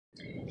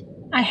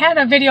I had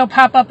a video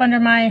pop up under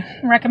my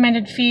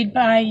recommended feed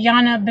by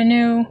Yana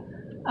Benu.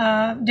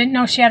 Didn't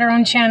know she had her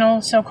own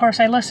channel, so of course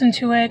I listened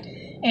to it.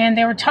 And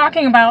they were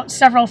talking about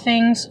several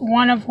things,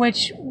 one of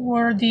which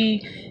were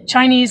the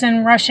Chinese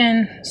and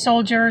Russian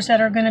soldiers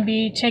that are going to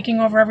be taking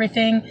over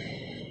everything.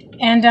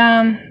 And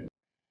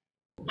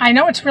I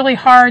know it's really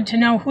hard to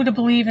know who to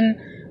believe and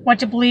what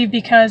to believe,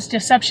 because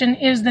deception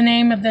is the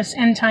name of this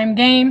end-time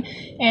game,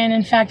 and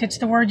in fact it's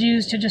the word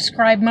used to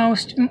describe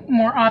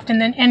more often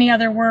than any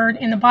other word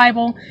in the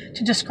Bible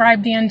to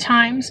describe the end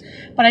times.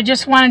 But I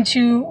just wanted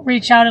to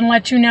reach out and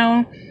let you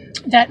know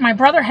that my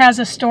brother has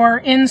a store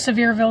in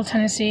Sevierville,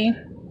 Tennessee.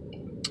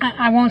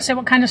 I won't say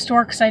what kind of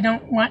store because I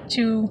don't want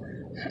to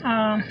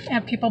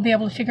have people be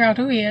able to figure out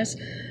who he is.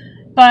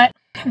 But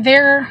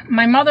there,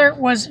 my mother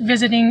was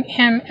visiting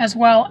him as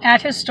well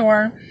at his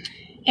store,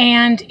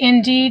 and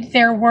indeed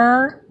there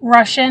were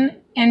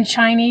Russian and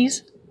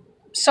Chinese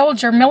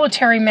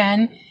military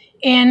men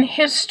in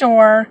his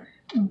store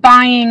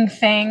buying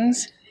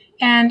things.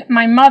 And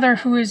my mother,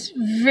 who is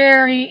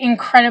very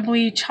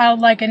incredibly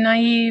childlike and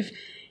naive,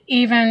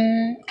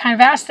 even kind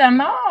of asked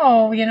them,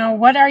 oh, you know,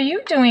 what are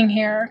you doing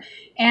here?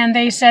 And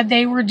they said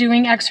they were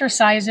doing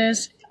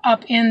exercises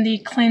up in the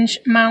Clinch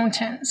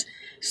Mountains.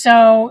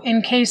 So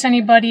in case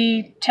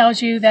anybody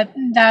tells you that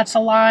that's a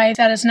lie,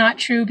 that is not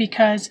true,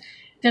 because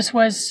this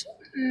was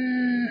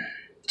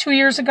 2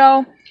 years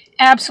ago.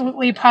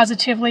 Absolutely,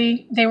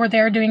 positively, they were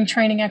there doing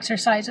training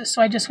exercises.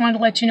 So I just wanted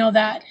to let you know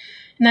that.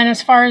 And then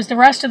as far as the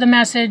rest of the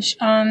message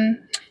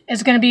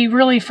is going to be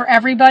really for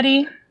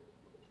everybody.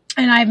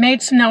 And I've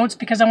made some notes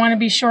because I want to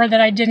be sure that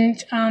I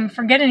didn't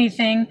forget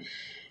anything.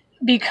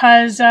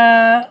 Because, you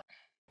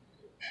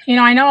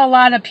know, I know a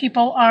lot of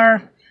people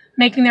are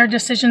making their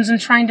decisions and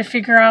trying to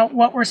figure out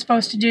what we're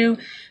supposed to do.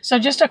 So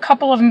just a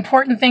couple of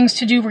important things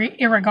to do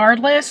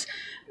irregardless.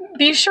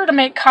 Be sure to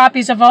make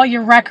copies of all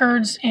your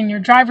records and your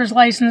driver's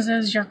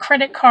licenses, your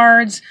credit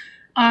cards.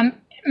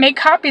 Make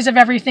copies of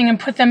everything and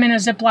put them in a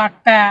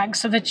Ziploc bag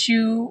so that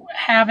you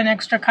have an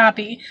extra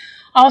copy.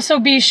 Also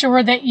be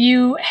sure that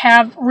you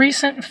have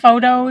recent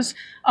photos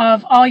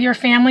of all your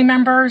family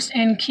members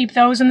and keep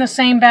those in the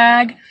same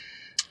bag.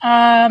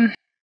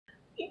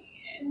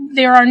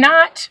 There are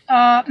not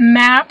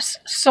maps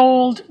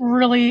sold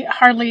really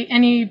hardly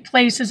any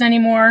places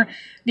anymore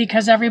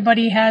because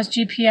everybody has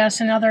GPS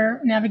and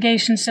other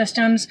navigation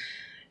systems.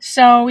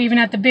 So even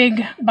at the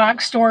big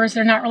box stores,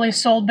 they're not really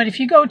sold. But if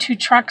you go to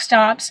truck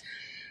stops,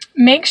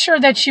 make sure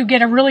that you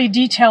get a really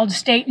detailed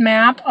state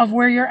map of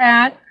where you're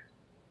at.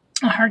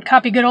 A hard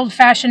copy, good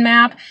old-fashioned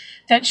map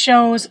that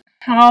shows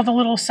all the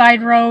little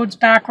side roads,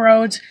 back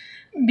roads,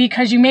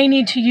 because you may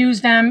need to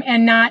use them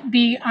and not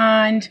be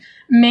on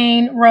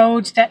main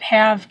roads that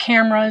have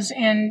cameras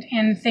and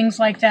things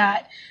like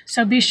that.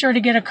 So be sure to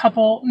get a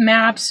couple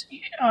maps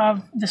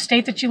of the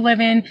state that you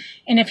live in,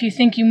 and if you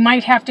think you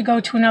might have to go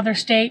to another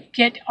state,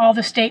 get all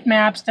the state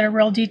maps that are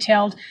real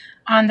detailed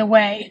on the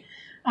way.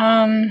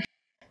 I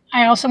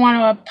also want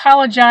to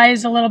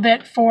apologize a little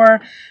bit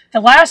for the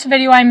last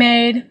video I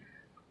made.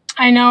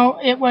 I know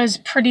it was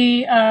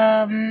pretty,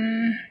 I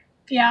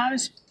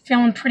was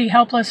feeling pretty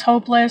helpless,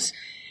 hopeless,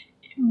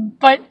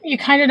 but you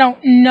kind of don't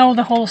know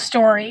the whole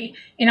story.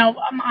 You know,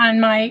 on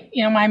my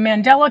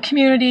Mandela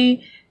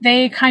community,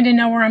 they kind of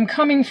know where I'm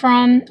coming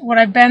from, what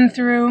I've been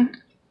through,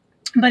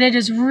 but it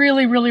has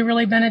really, really,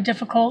 really been a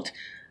difficult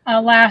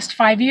last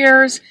 5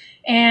 years,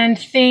 and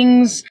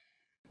things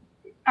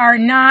are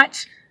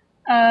not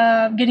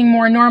getting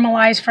more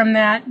normalized from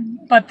that,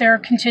 but they're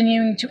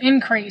continuing to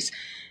increase.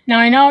 Now,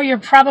 I know you're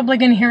probably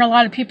going to hear a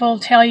lot of people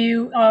tell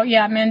you, oh,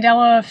 yeah,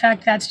 Mandela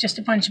effect, that's just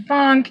a bunch of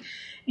bunk.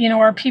 You know,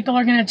 or people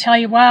are going to tell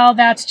you, well,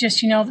 that's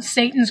just, you know,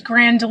 Satan's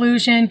grand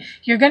delusion.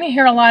 You're going to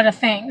hear a lot of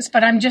things,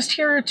 but I'm just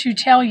here to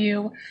tell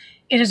you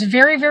it is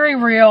very, very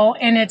real,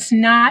 and it's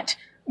not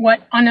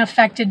what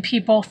unaffected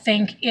people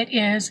think it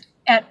is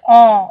at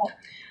all.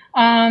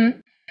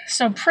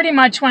 So pretty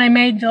much when I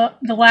made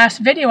the last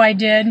video I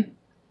did,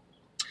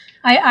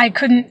 I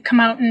couldn't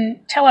come out and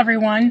tell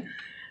everyone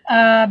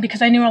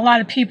because I knew a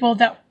lot of people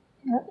that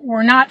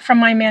were not from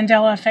my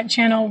Mandela Effect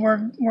channel were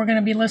going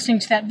to be listening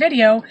to that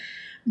video.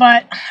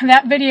 But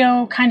that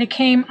video kind of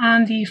came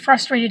on the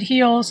frustrated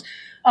heels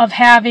of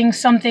having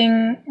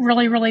something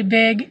really, really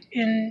big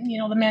in, you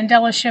know, the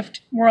Mandela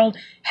shift world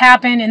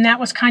happen, and that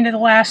was kind of the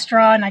last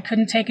straw, and I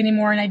couldn't take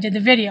anymore, and I did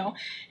the video.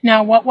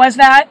 Now, what was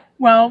that?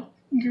 Well,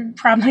 you're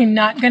probably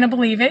not going to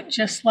believe it,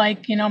 just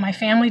like, you know, my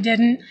family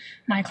didn't,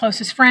 my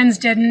closest friends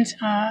didn't,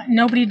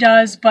 nobody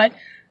does, but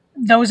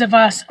those of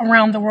us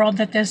around the world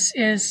that this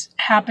is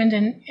happened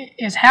and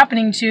is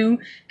happening to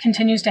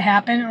continues to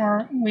happen,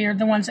 or we are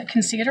the ones that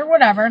can see it or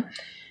whatever.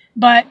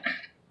 But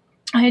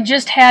I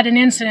just had an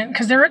incident,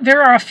 because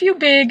there are a few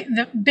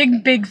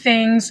big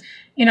things.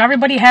 You know,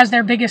 everybody has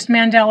their biggest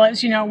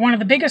Mandelas. You know, one of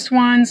the biggest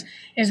ones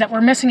is that we're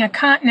missing a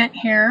continent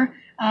here.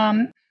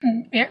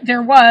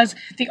 There was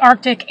the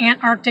Arctic,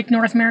 Antarctic,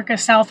 North America,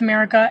 South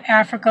America,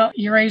 Africa,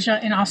 Eurasia,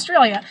 and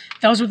Australia.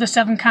 Those were the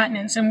 7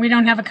 continents, and we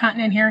don't have a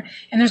continent here,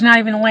 and there's not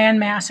even a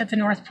landmass at the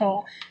North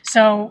Pole.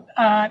 So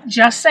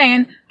just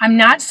saying, I'm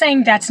not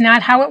saying that's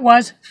not how it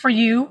was for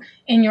you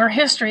in your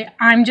history.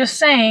 I'm just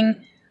saying,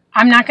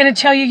 I'm not going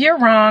to tell you you're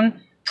wrong.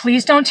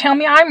 Please don't tell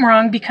me I'm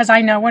wrong, because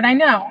I know what I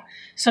know.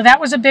 So that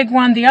was a big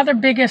one. The other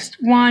biggest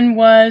one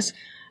was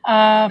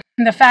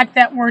the fact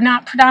that we're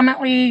not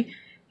predominantly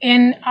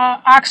in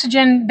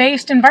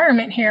oxygen-based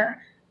environment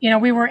here. You know,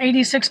 we were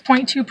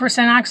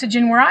 86.2%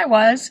 oxygen where I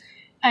was,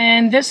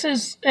 and this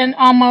is an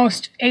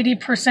almost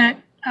 80%,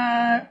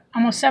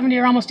 almost 70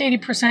 or almost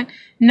 80%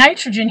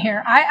 nitrogen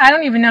here. I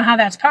don't even know how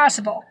that's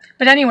possible.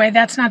 But anyway,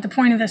 that's not the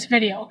point of this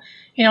video.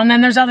 You know, and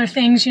then there's other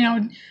things, you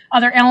know,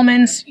 other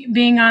elements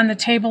being on the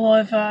table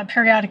of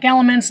periodic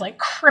elements like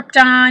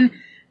krypton.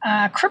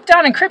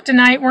 Krypton and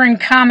kryptonite were in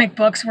comic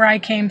books where I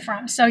came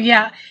from. So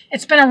yeah,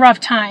 it's been a rough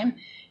time.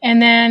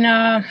 And then,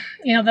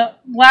 you know, the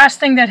last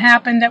thing that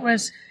happened that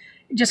was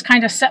just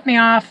kind of set me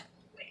off,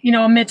 you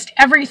know, amidst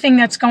everything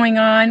that's going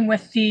on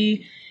with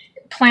the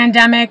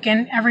pandemic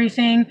and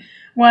everything,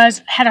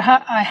 was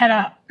I had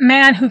a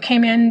man who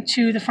came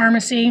into the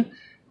pharmacy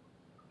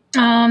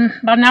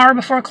about an hour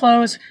before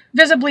close,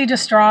 visibly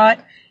distraught.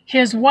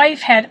 His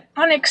wife had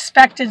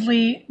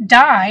unexpectedly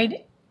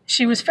died.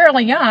 She was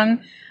fairly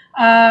young,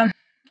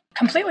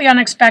 completely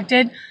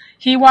unexpected.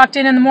 He walked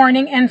in the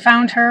morning and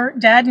found her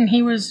dead, and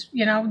he was,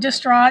 you know,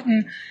 distraught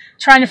and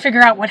trying to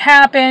figure out what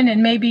happened,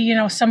 and maybe, you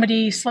know,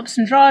 somebody slipped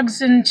some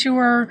drugs into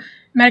her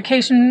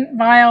medication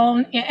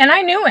vial. And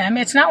I knew him.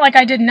 It's not like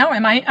I didn't know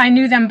him. I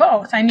knew them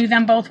both. I knew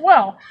them both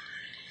well.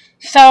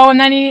 So, and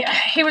then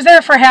he was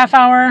there for a half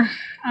hour,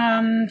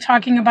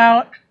 talking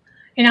about,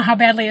 you know, how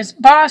badly his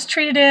boss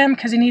treated him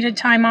because he needed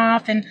time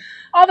off and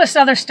all this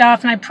other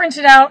stuff. And I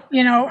printed out,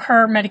 you know,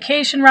 her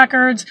medication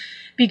records,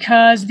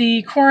 because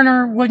the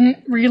coroner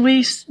wouldn't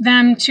release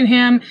them to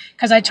him,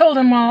 because I told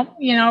him, well,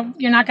 you know,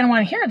 you're not going to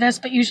want to hear this,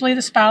 but usually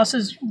the spouse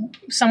is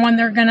someone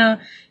they're going to,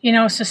 you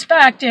know,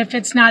 suspect if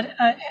it's not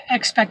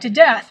expected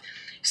death.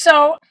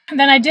 So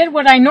then I did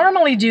what I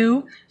normally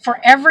do for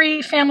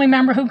every family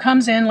member who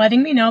comes in,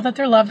 letting me know that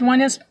their loved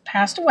one has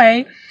passed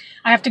away.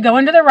 I have to go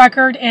into the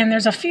record, and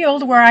there's a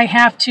field where I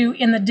have to,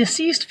 in the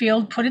deceased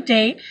field, put a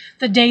date,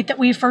 the date that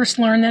we first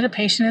learned that a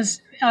patient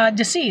is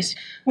deceased,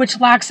 which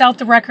locks out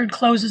the record,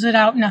 closes it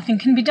out, nothing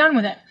can be done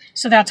with it.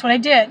 So that's what I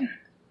did.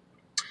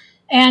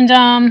 And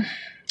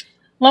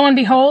lo and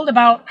behold,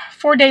 about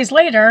 4 days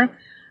later,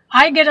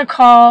 I get a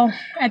call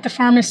at the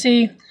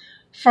pharmacy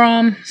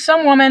from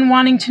some woman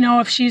wanting to know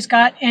if she's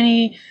got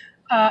any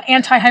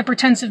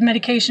antihypertensive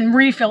medication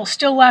refill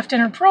still left in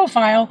her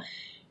profile,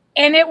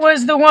 and it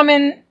was the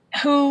woman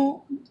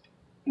who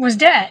was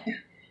dead.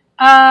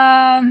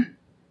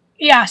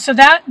 Yeah, so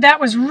that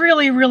was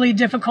really, really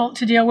difficult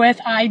to deal with.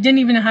 I didn't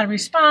even know how to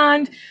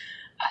respond.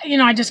 You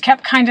know, I just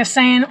kept kind of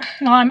saying,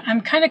 well,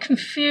 I'm kind of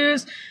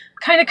confused,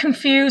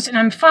 and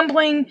I'm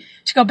fumbling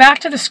to go back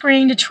to the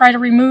screen to try to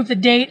remove the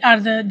date out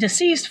of the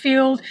deceased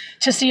field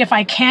to see if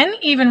I can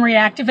even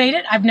reactivate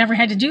it. I've never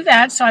had to do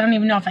that, so I don't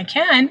even know if I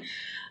can.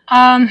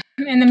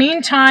 In the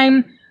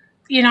meantime,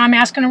 you know, I'm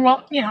asking her,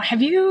 well, you know,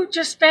 have you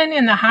just been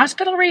in the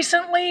hospital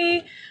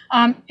recently?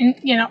 And,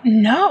 you know,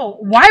 no.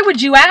 Why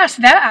would you ask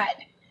that?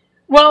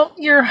 Well,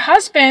 your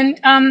husband,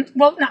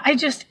 well, no,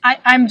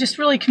 I'm just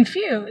really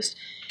confused.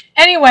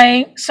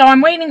 Anyway, so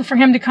I'm waiting for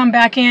him to come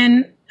back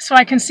in so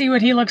I can see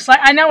what he looks like.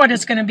 I know what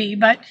it's going to be,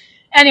 but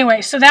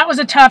anyway, so that was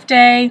a tough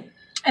day.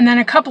 And then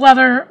a couple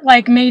other,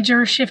 like,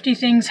 major shifty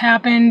things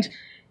happened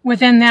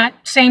within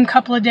that same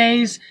couple of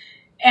days.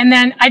 And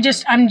then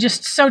I'm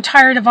just so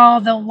tired of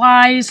all the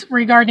lies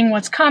regarding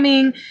what's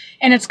coming,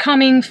 and it's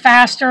coming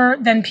faster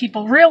than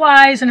people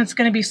realize, and it's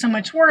going to be so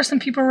much worse than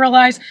people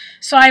realize.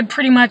 So I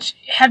pretty much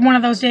had one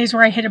of those days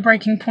where I hit a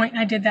breaking point,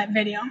 and I did that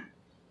video.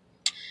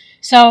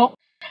 So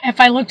if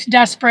I looked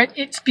desperate,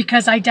 it's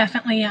because I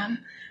definitely am.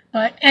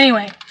 But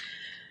anyway,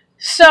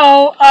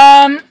 so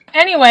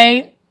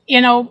anyway,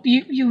 you know,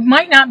 you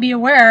might not be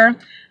aware,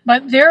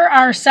 but there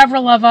are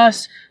several of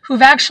us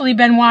who've actually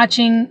been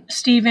watching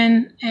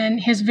Stephen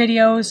and his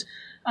videos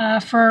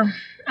for,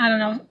 I don't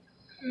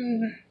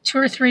know, 2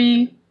 or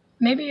 3,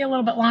 maybe a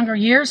little bit longer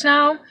years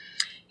now.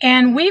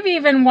 And we've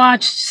even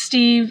watched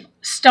Steve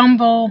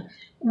stumble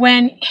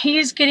when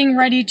he's getting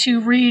ready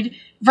to read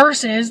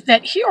verses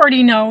that he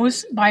already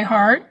knows by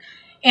heart.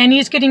 And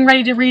he's getting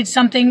ready to read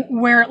something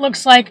where it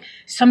looks like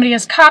somebody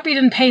has copied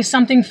and pasted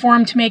something for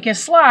him to make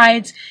his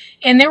slides.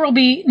 And there will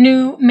be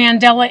new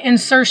Mandela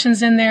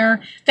insertions in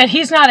there that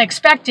he's not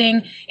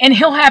expecting. And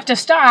he'll have to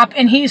stop.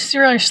 And he's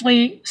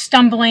seriously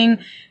stumbling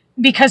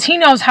because he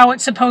knows how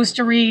it's supposed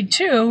to read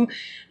too.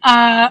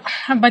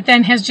 But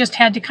then has just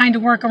had to kind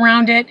of work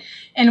around it.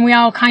 And we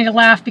all kind of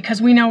laugh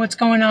because we know what's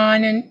going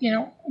on and, you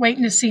know,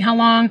 waiting to see how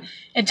long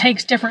it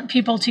takes different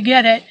people to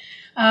get it.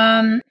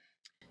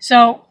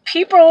 So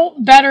people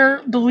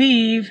better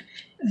believe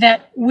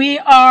that we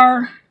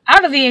are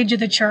out of the age of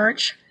the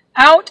church,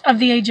 out of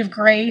the age of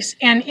grace,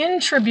 and in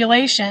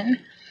tribulation.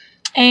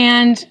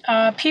 And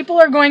people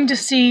are going to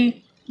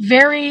see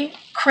very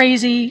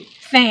crazy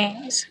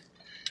things.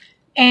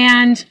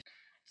 And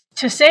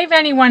to save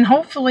anyone,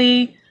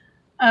 hopefully,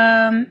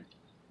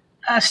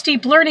 a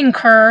steep learning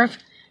curve,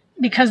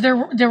 because there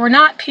were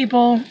not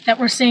people that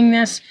were seeing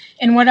this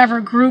in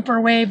whatever group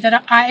or wave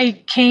that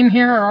I came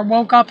here or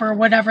woke up or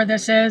whatever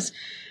this is.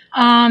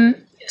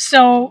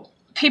 So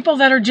people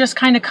that are just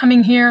kind of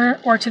coming here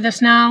or to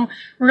this now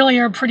really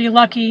are pretty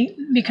lucky,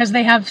 because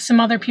they have some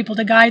other people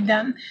to guide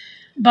them.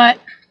 But,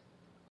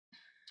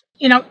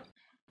 you know,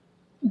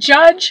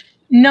 judge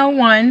no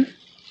one,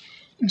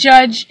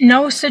 judge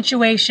no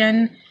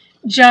situation,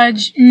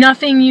 judge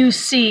nothing you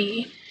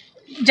see.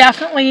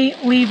 Definitely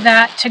leave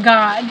that to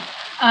God,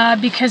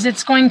 because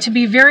it's going to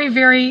be very,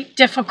 very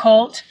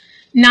difficult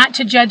not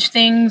to judge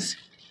things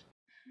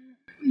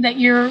that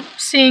you're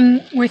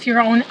seeing with your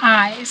own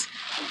eyes,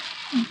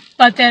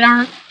 but that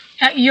aren't.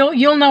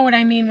 You'll know what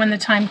I mean when the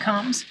time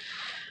comes.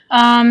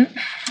 And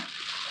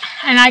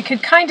I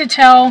could kind of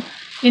tell,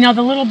 you know,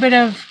 the little bit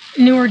of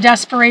newer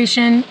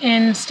desperation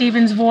in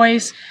Stephen's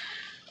voice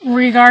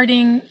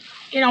regarding,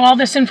 you know, all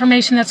this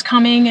information that's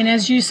coming. And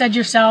as you said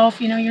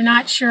yourself, you know, you're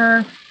not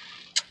sure.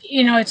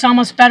 You know, it's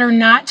almost better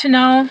not to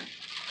know.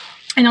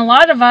 And a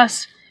lot of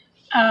us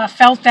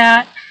felt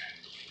that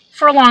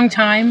for a long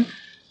time,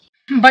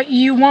 but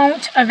you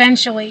won't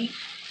eventually.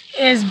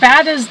 As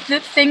bad as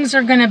things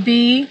are going to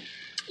be,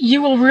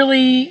 you will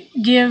really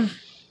give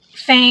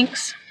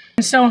thanks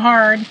so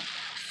hard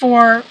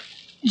for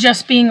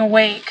just being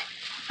awake,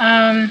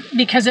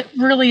 because it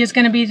really is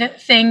going to be the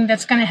thing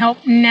that's going to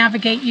help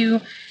navigate you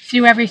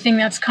through everything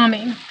that's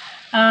coming.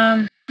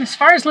 As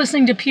far as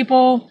listening to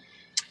people,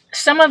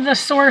 some of the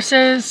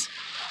sources,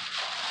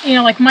 you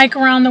know, like Mike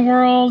from around the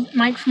world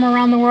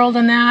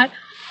and that,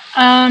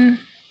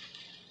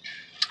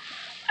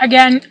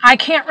 again, I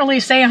can't really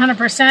say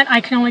 100%.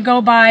 I can only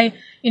go by,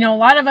 you know, a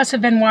lot of us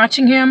have been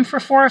watching him for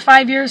 4 or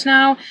 5 years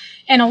now,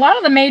 and a lot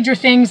of the major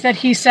things that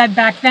he said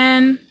back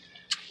then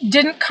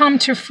didn't come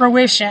to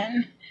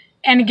fruition.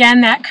 And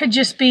again, that could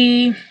just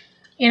be,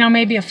 you know,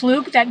 maybe a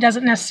fluke. That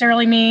doesn't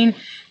necessarily mean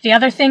the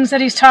other things that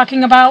he's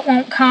talking about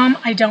won't come.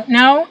 I don't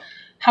know.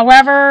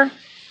 However,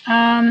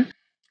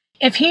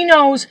 if he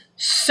knows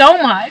so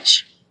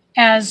much,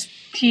 as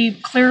he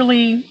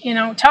clearly, you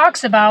know,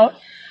 talks about,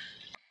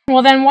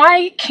 well, then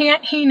why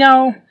can't he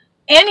know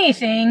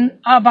anything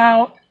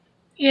about,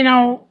 you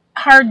know,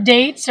 hard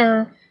dates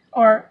or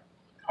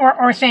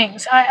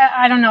things?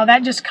 I don't know.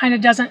 That just kind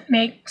of doesn't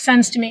make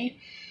sense to me.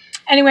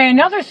 Anyway,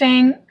 another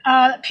thing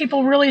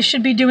people really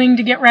should be doing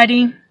to get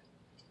ready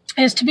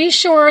is to be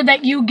sure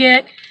that you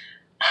get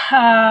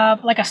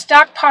like a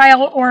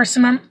stockpile or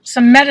some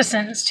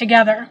medicines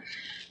together.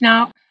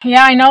 Now,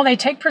 yeah, I know they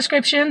take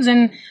prescriptions,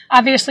 and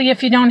obviously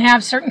if you don't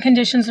have certain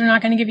conditions, they're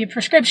not going to give you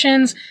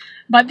prescriptions.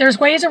 But there's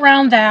ways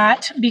around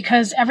that,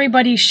 because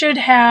everybody should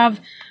have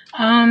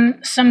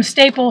some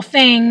staple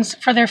things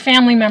for their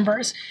family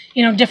members.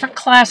 You know, different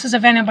classes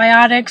of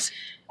antibiotics,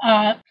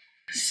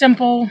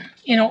 simple,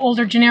 you know,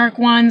 older generic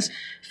ones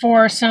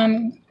for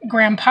some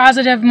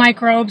gram-positive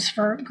microbes,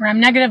 for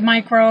gram-negative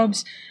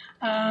microbes,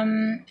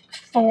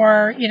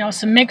 for, you know,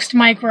 some mixed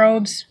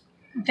microbes,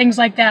 things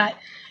like that.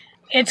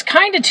 It's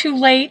kind of too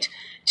late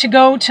to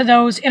go to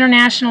those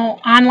international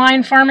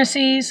online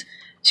pharmacies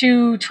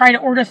to try to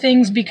order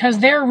things, because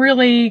they're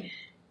really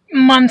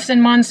months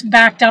and months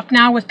backed up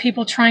now with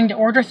people trying to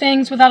order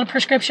things without a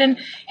prescription.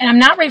 And I'm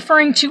not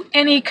referring to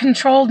any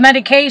controlled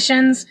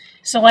medications,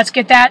 so let's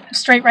get that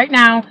straight right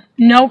now.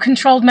 No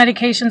controlled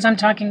medications I'm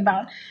talking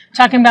about. I'm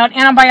talking about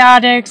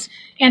antibiotics,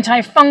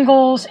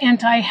 antifungals,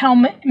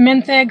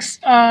 antihelminthics,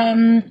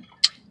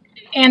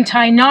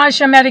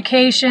 anti-nausea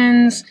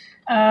medications,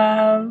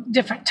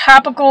 different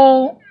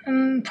topical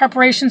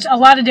preparations, a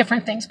lot of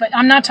different things, but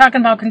I'm not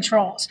talking about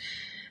controls.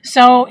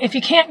 So if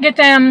you can't get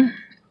them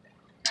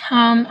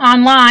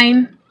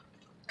online,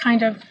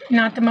 kind of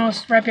not the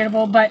most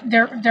reputable, but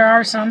there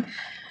are some,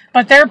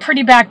 but they're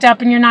pretty backed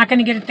up and you're not going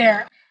to get it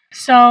there.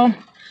 So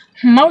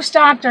most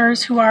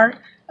doctors who are,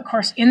 of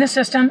course, in the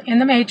system, in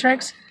the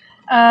matrix,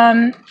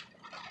 they're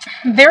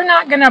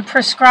not going to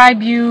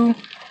prescribe you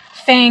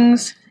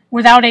things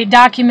without a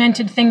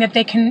documented thing that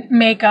they can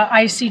make a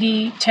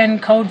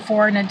ICD-10 code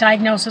for and a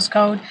diagnosis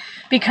code,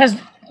 because,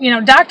 you know,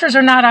 doctors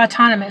are not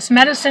autonomous.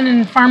 Medicine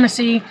and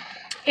pharmacy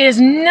is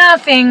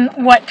nothing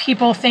what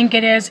people think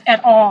it is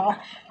at all.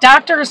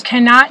 Doctors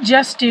cannot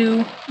just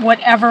do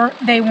whatever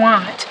they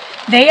want.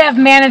 They have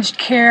managed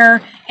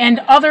care and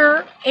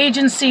other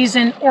agencies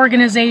and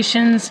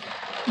organizations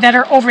that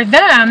are over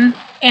them,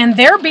 and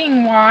they're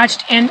being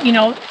watched, and, you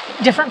know,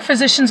 different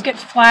physicians get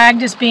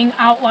flagged as being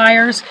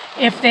outliers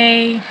if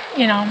they,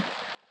 you know,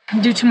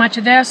 do too much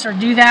of this or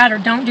do that or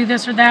don't do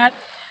this or that.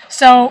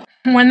 So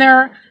when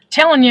they're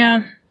telling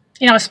you,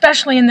 you know,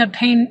 especially in the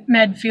pain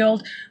med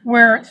field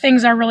where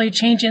things are really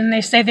changing and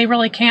they say they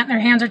really can't, their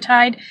hands are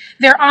tied,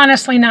 they're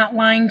honestly not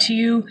lying to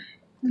you.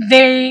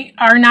 They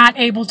are not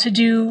able to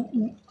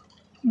do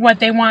what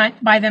they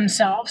want by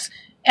themselves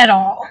at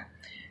all.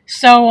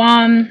 So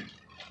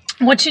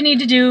what you need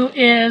to do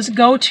is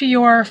go to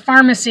your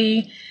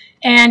pharmacy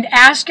and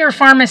ask your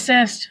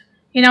pharmacist,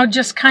 you know,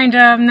 just kind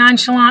of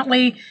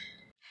nonchalantly,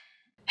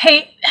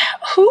 hey,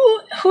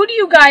 who do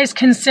you guys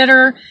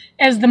consider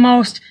as the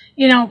most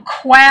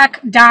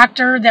quack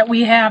doctor that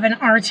we have in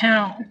our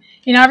town.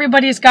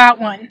 Everybody's got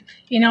one.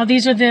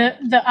 These are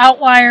the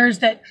outliers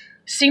that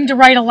seem to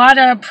write a lot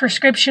of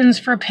prescriptions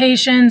for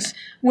patients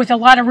with a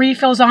lot of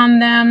refills on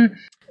them,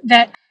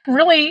 that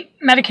really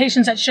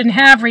medications that shouldn't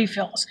have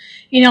refills,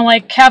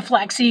 like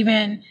Keflex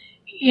even.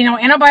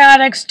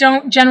 Antibiotics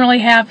don't generally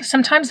have,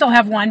 sometimes they'll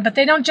have one, but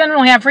they don't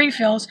generally have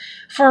refills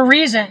for a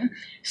reason.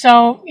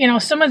 So,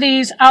 some of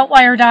these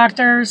outlier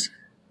doctors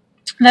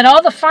that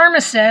all the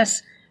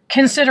pharmacists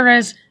consider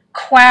as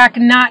quack,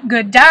 not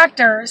good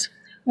doctors,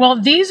 well,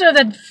 these are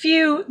the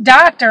few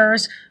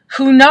doctors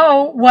who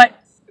know what,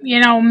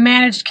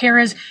 managed care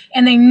is,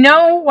 and they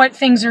know what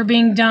things are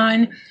being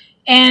done,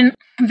 and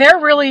they're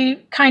really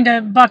kind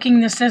of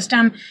bucking the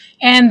system,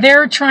 and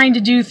they're trying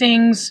to do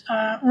things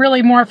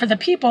really more for the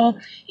people,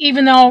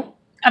 even though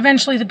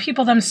eventually the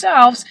people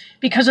themselves,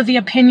 because of the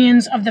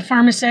opinions of the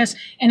pharmacists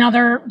and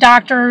other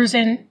doctors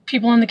and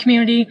people in the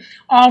community,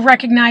 all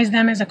recognize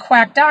them as a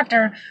quack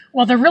doctor.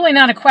 Well, they're really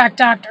not a quack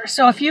doctor.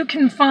 So if you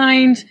can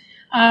find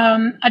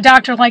a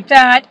doctor like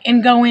that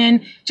and go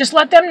in, just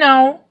let them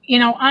know,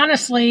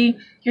 honestly,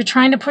 you're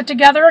trying to put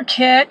together a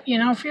kit,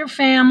 for your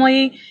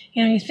family.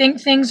 You think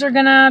things are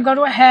going to go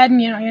to a head,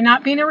 and, you're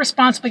not being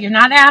irresponsible. You're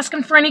not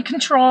asking for any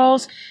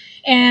controls.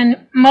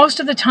 And most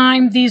of the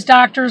time, these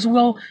doctors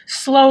will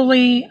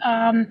slowly,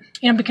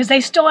 because they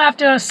still have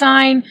to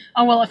assign,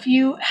 if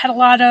you had a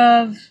lot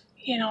of,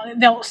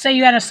 they'll say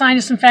you had a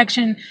sinus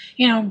infection,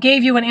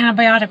 gave you an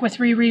antibiotic with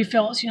 3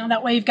 refills,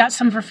 that way you've got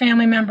some for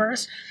family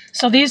members.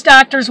 So these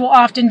doctors will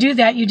often do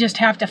that. You just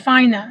have to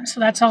find them. So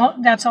that's all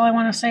I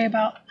want to say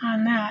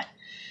on that.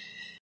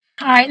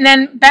 All right, and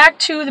then back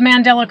to the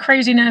Mandela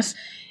craziness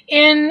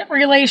in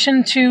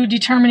relation to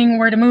determining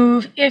where to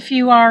move if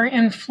you are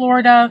in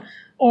Florida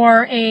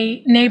or on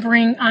a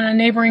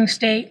neighboring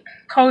state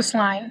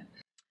coastline.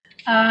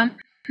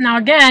 Now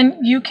again,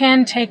 you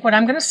can take what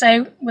I'm going to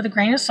say with a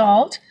grain of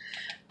salt,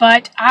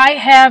 but I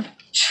have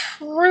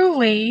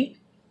truly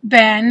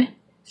been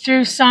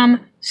through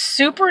some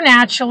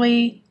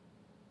supernatural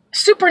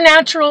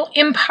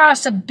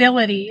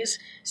impossibilities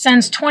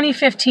since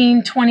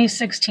 2015,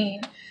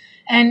 2016.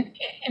 And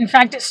in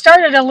fact, it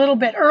started a little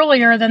bit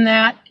earlier than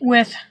that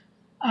with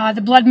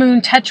the blood moon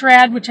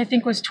tetrad, which I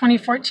think was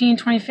 2014,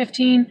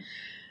 2015.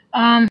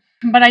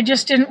 But I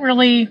just didn't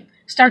really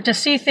start to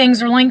see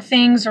things or link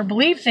things or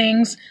believe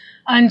things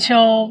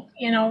until,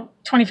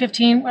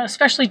 2015,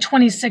 especially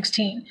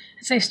 2016.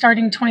 I'd say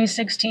starting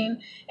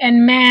 2016.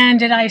 And man,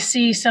 did I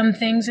see some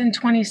things in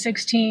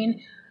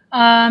 2016.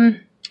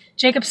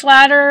 Jacob's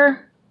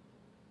Ladder,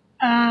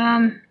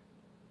 for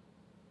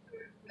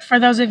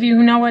those of you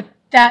who know what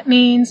that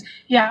means,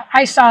 yeah,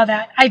 I saw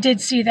that. I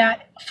did see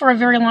that for a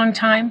very long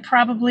time,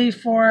 probably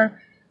for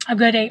a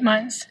good 8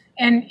 months.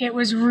 And it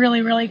was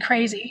really, really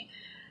crazy.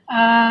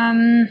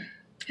 As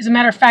a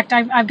matter of fact,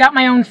 I've got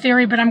my own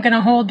theory, but I'm going to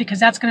hold because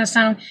that's going to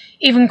sound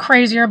even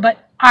crazier. But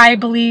I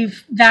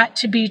believe that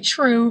to be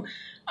true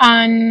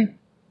on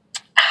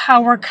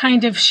how we're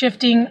kind of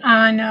shifting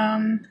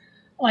on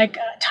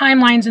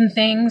timelines and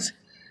things.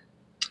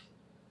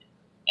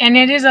 And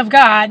it is of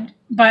God,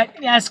 but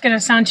that's going to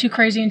sound too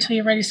crazy until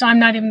you're ready. So I'm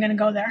not even going to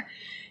go there.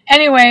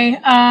 Anyway,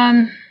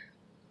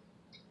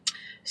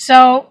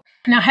 so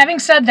now having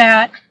said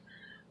that,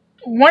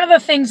 one of the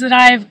things that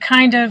I've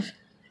kind of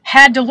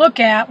had to look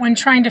at when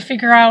trying to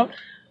figure out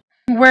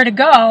where to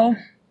go,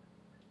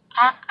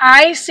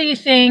 I see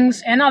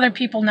things, and other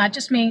people, not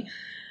just me,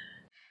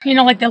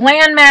 like the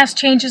landmass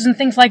changes and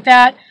things like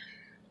that.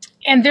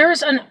 And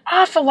there's an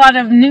awful lot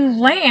of new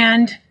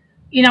land,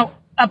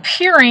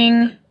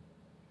 appearing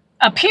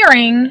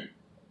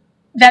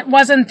that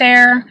wasn't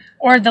there,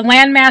 or the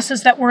land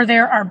masses that were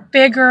there are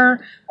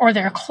bigger or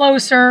they're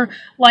closer.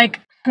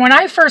 Like when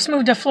I first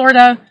moved to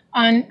Florida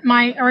on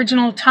my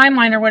original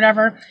timeline or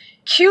whatever,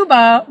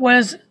 Cuba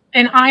was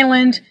an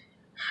island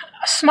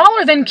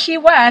smaller than Key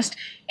West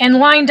and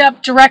lined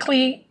up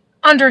directly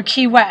under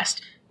Key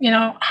West,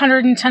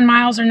 110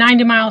 miles or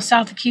 90 miles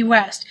south of Key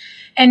West.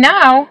 And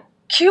now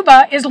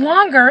Cuba is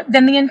longer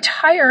than the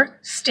entire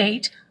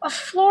state of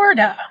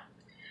Florida.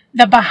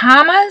 The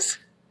Bahamas,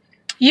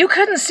 you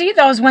couldn't see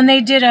those when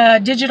they did a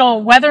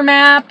digital weather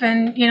map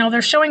and,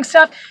 they're showing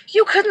stuff.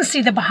 You couldn't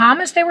see the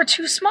Bahamas. They were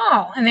too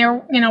small and they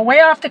were, way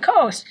off the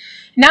coast.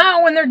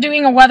 Now when they're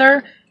doing a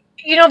weather,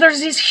 there's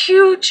these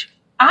huge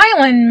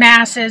island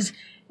masses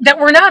that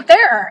were not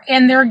there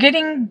and they're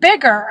getting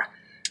bigger.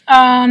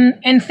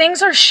 And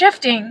things are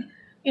shifting.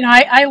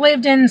 I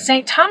lived in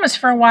St. Thomas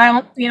for a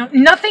while.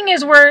 Nothing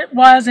is where it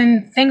was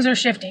and things are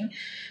shifting.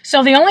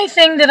 So the only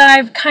thing that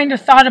I've kind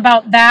of thought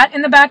about that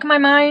in the back of my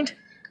mind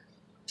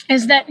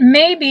is that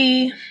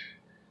maybe,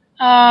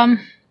 I'm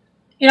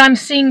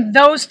seeing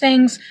those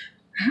things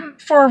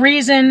for a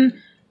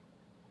reason,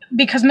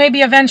 because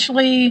maybe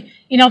eventually,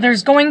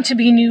 there's going to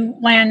be new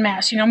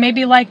landmass,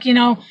 maybe like,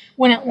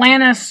 when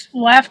Atlantis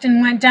left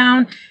and went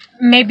down,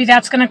 maybe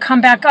that's going to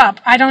come back up.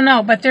 I don't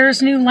know, but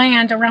there's new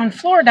land around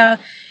Florida.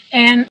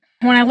 And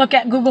when I look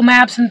at Google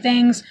Maps and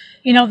things,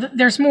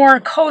 there's more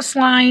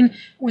coastline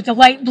with the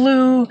light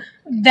blue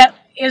that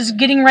is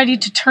getting ready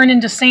to turn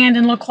into sand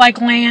and look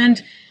like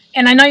land.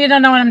 And I know you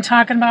don't know what I'm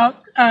talking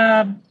about,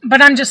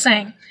 but I'm just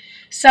saying.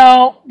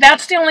 So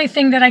that's the only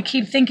thing that I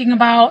keep thinking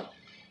about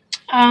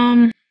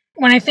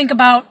when I think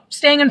about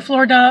staying in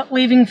Florida,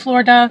 leaving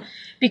Florida,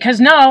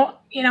 because no,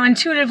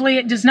 intuitively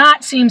it does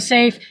not seem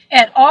safe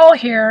at all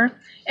here,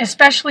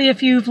 especially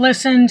if you've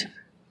listened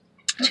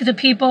to the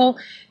people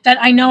that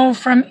I know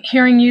from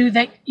hearing you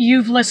that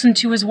you've listened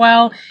to as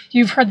well.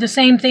 You've heard the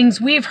same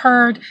things we've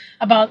heard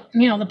about,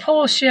 the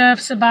pole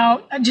shifts,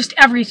 about just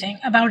everything,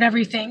 about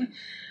everything.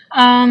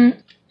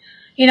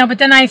 But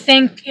then I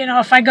think,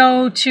 if I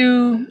go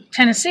to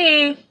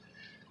Tennessee,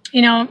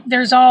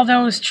 there's all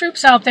those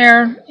troops out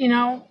there,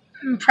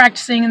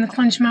 practicing in the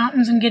Clinch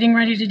Mountains and getting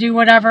ready to do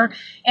whatever.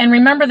 And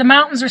remember, the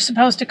mountains are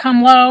supposed to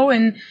come low,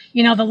 and,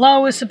 the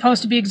low is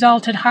supposed to be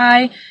exalted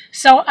high.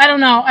 So I don't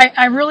know.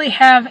 I really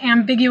have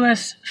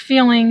ambiguous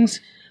feelings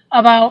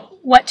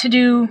about what to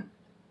do,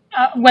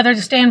 whether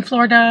to stay in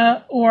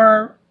Florida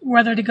or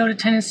whether to go to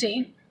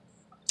Tennessee.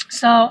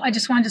 So I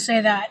just wanted to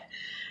say that.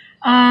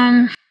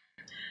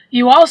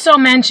 You also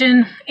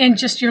mentioned in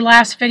just your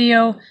last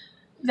video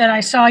that I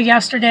saw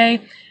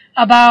yesterday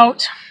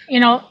about,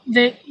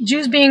 the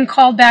Jews being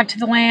called back to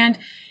the land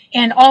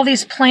and all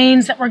these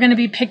planes that we're going to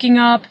be picking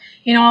up,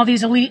 all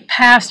these elite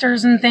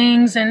pastors and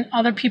things and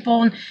other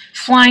people and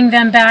flying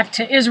them back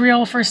to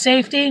Israel for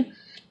safety.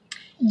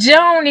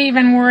 Don't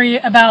even worry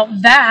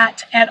about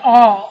that at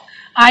all.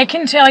 I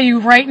can tell you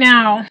right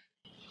now,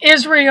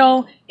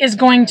 Israel is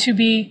going to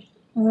be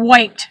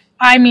wiped.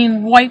 I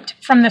mean, wiped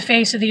from the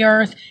face of the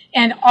earth,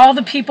 and all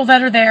the people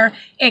that are there,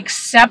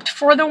 except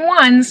for the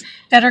ones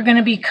that are going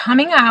to be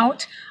coming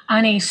out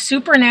on a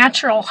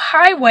supernatural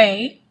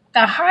highway,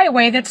 the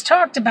highway that's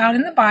talked about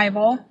in the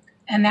Bible.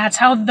 And that's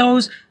how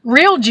those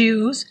real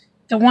Jews,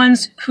 the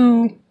ones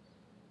who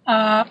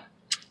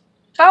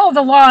follow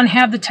the law and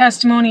have the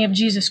testimony of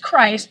Jesus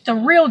Christ, the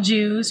real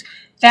Jews,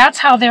 that's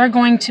how they're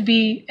going to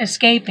be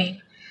escaping.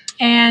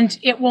 And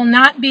it will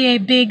not be a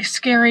big,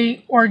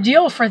 scary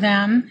ordeal for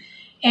them.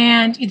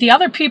 And the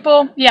other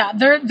people, yeah,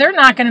 they're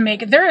not going to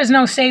make it. There is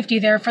no safety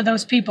there for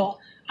those people.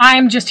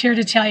 I'm just here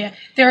to tell you,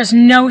 there is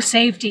no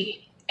safety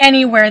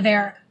anywhere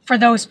there for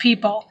those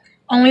people.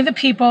 Only the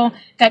people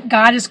that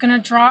God is going to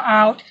draw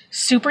out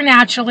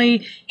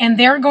supernaturally, and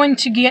they're going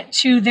to get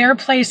to their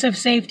place of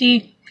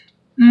safety,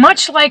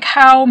 much like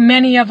how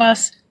many of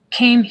us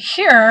came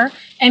here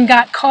and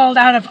got called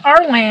out of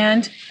our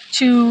land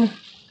to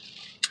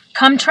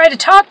come try to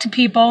talk to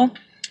people,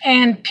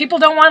 and people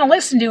don't want to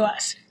listen to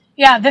us.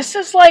 Yeah, this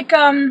is like,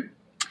 I'll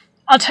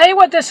tell you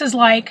what this is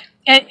like,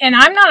 and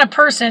I'm not a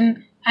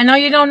person, I know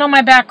you don't know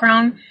my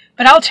background,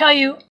 but I'll tell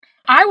you,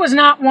 I was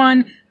not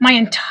one my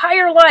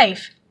entire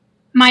life,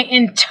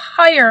 and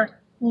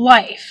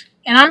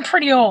I'm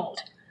pretty old.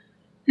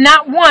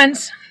 Not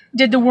once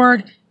did the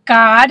word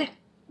God,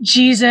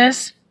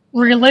 Jesus,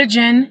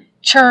 religion,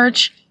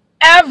 church,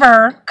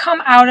 ever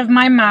come out of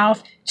my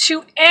mouth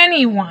to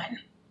anyone,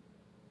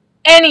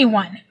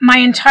 my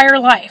entire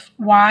life.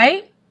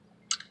 Why?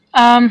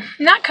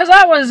 Not because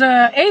I was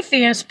an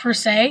atheist per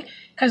se,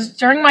 because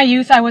during my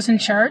youth I was in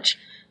church,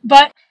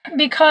 but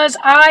because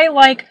I,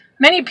 like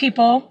many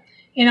people,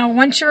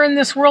 once you're in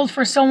this world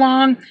for so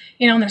long,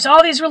 and there's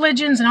all these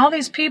religions and all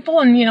these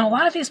people, and, a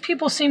lot of these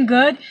people seem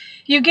good,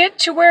 you get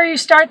to where you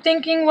start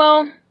thinking,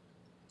 well,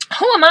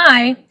 who am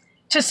I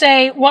to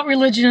say what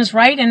religion is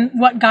right and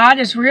what God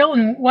is real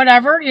and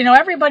whatever?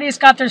 Everybody's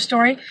got their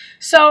story.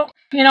 So,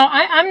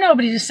 I'm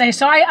nobody to say,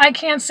 so I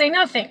can't say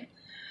nothing.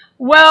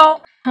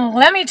 Well,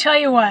 let me tell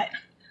you what,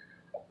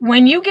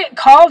 when you get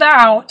called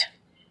out,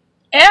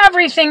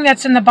 everything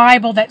that's in the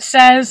Bible that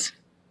says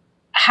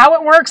how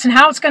it works and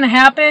how it's going to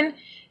happen,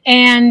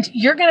 and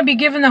you're going to be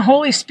given the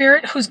Holy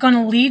Spirit who's going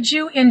to lead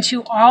you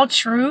into all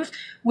truth,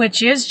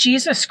 which is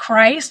Jesus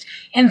Christ,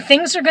 and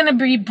things are going to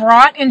be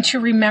brought into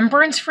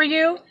remembrance for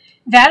you,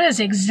 that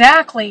is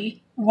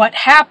exactly what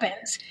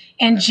happens.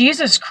 And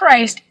Jesus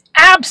Christ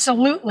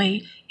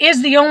absolutely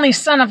is the only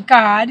Son of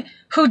God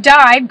who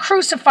died,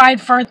 crucified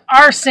for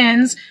our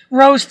sins,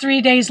 rose 3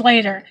 days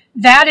later.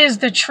 That is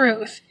the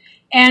truth.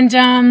 And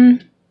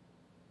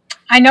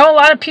I know a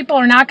lot of people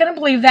are not going to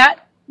believe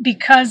that,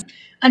 because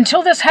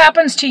until this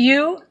happens to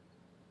you,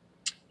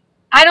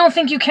 I don't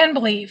think you can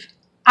believe.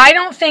 I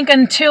don't think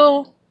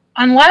until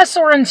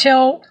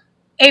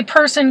a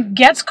person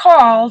gets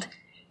called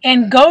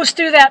and goes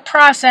through that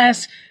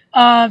process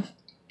of,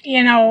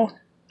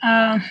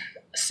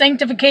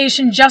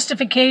 sanctification,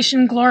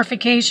 justification,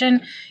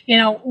 glorification,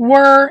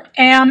 were,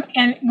 am,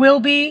 and will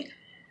be.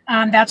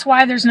 That's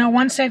why there's no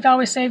once saved,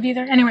 always saved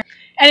either.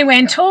 Anyway,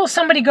 until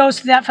somebody goes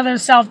through that for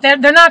themselves, they're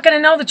not going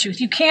to know the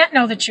truth. You can't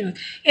know the truth.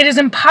 It is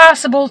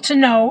impossible to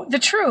know the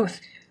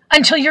truth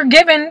until you're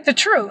given the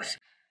truth.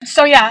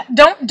 So yeah,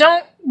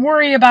 don't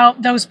worry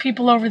about those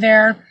people over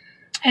there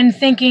and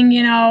thinking,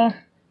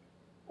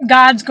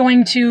 God's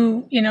going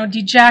to,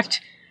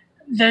 deject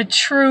the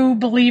true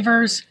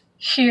believers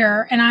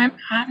here. And I'm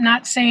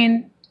not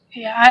saying,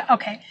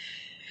 okay.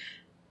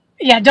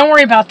 Yeah, don't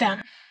worry about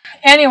them.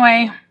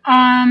 Anyway,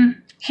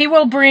 he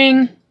will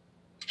bring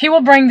He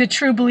will bring the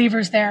true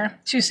believers there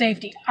to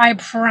safety. I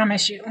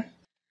promise you.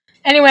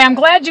 Anyway, I'm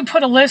glad you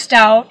put a list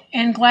out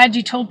and glad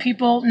you told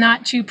people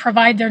not to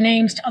provide their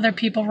names to other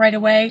people right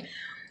away.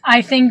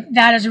 I think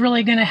that is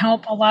really going to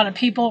help a lot of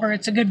people, or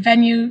it's a good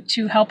venue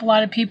to help a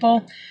lot of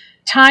people.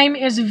 Time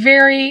is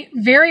very,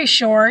 very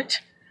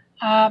short,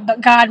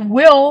 but God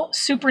will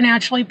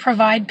supernaturally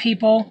provide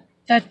people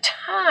the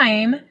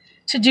time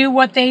to do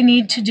what they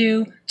need to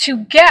do to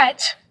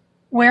get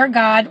where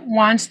God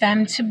wants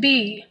them to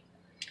be.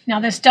 Now,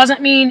 this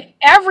doesn't mean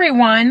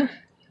everyone,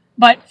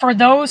 but for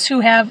those who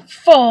have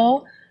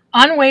full,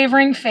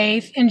 unwavering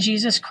faith in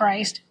Jesus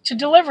Christ to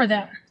deliver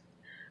them.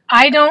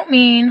 I don't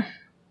mean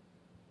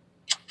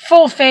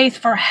full faith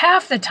for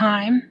half the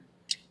time.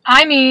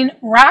 I mean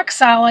rock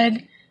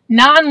solid,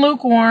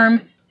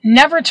 non-lukewarm,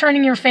 never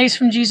turning your face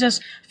from Jesus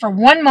for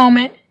one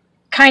moment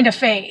kind of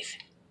faith.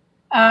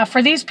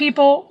 For these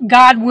people,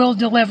 God will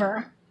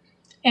deliver.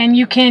 And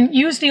you can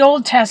use the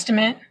Old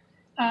Testament,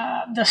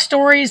 the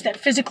stories that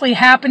physically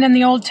happened in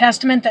the Old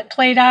Testament that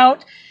played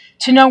out,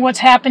 to know what's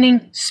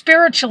happening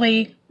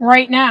spiritually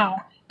right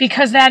now.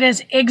 Because that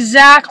is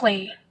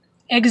exactly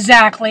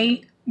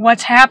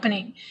what's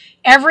happening.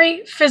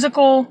 Every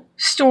physical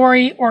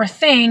story or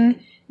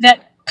thing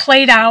that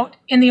played out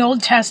in the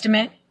Old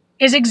Testament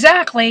is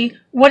exactly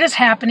what is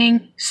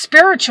happening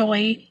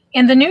spiritually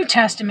in the New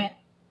Testament.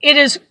 It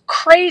is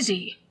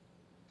crazy.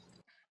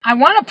 I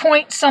want to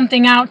point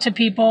something out to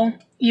people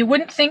you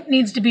wouldn't think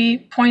needs to be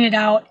pointed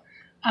out,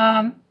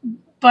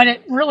 but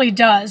it really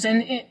does.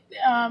 And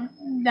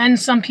then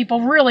some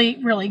people really,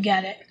 really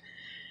get it.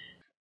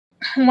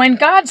 When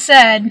God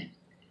said,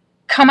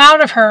 "Come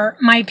out of her,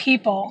 my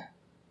people,"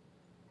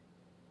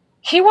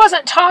 He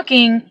wasn't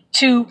talking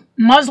to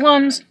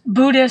Muslims,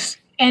 Buddhists,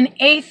 and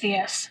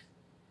atheists.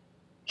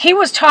 He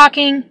was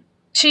talking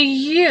to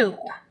you.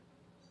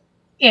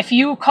 If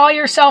you call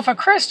yourself a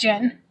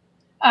Christian,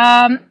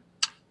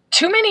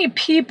 too many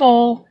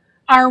people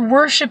are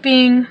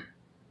worshiping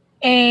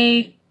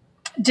a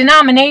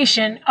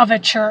denomination of a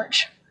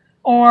church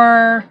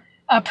or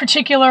a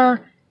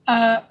particular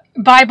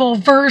Bible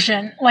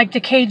version like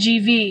the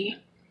KJV.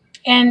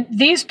 And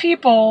these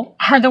people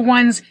are the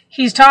ones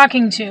he's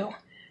talking to.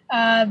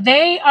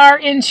 They are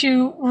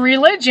into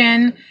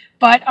religion,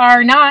 but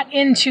are not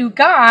into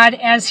God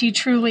as he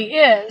truly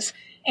is.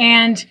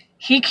 And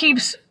he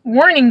keeps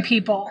warning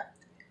people,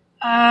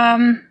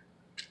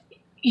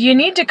 you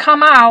need to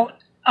come out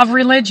of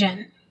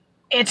religion.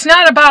 It's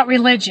not about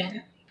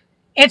religion.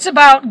 It's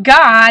about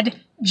God,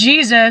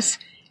 Jesus,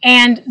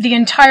 and the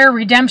entire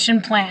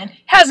redemption plan. It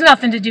has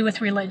nothing to do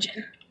with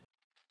religion.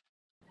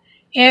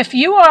 If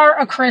you are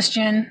a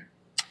Christian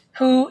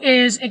who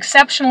is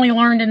exceptionally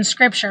learned in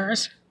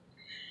scriptures,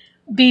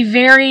 be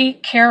very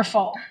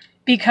careful,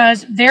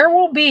 because there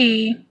will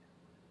be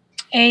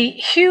a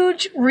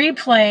huge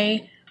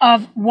replay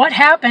of what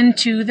happened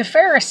to the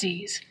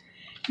Pharisees.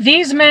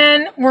 These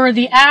men were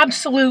the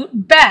absolute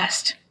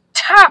best,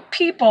 top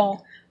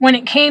people when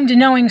it came to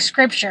knowing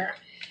Scripture.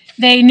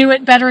 They knew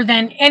it better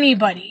than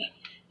anybody.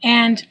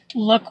 And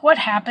look what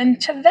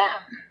happened to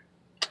them.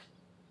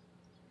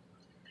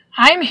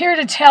 I'm here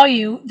to tell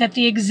you that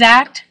the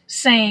exact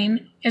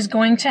same is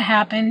going to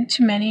happen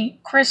to many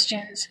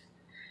Christians.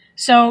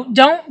 So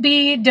don't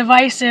be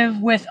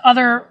divisive with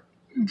other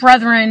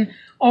brethren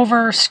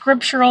over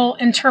scriptural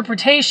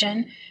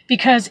interpretation,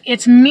 because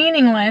it's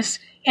meaningless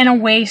and a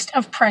waste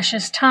of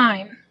precious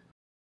time.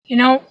 You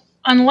know,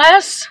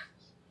 unless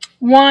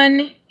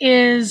one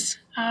is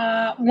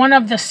one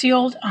of the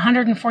sealed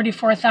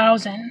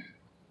 144,000,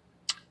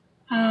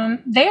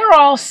 they are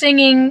all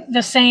singing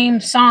the same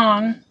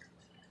song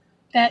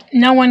that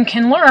no one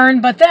can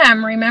learn but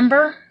them,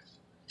 remember?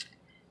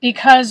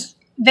 Because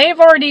they've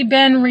already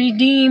been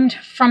redeemed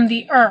from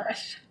the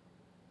earth.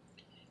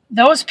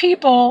 Those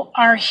people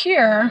are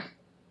here,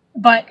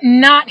 but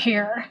not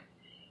here.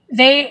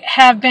 They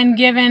have been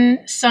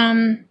given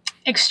some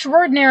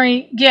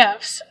extraordinary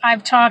gifts.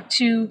 I've talked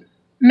to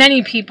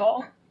many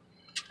people.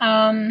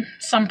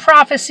 Some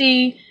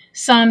prophecy,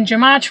 some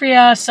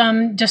gematria,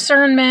 some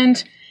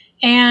discernment.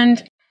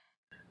 And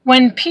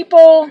when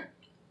people,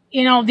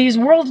 you know, these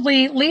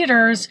worldly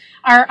leaders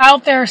are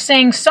out there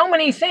saying so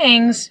many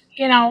things,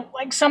 you know,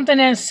 like something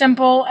as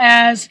simple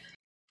as,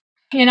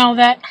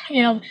 that,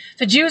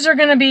 the Jews are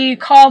going to be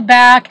called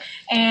back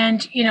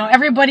and,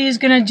 everybody's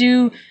going to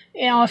do,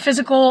 a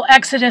physical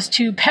exodus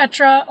to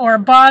Petra or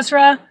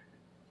Basra.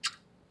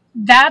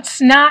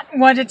 That's not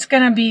what it's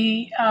going to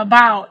be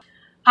about.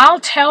 I'll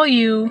tell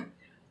you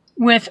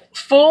with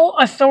full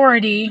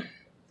authority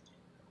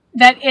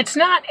that it's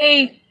not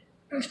a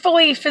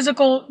fully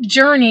physical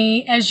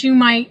journey as you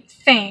might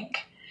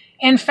think.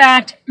 In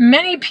fact,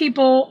 many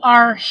people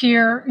are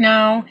here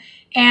now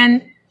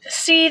and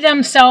see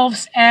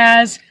themselves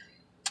as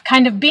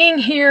kind of being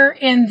here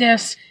in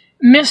this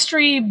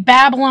mystery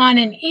Babylon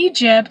and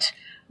Egypt,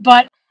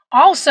 but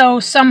also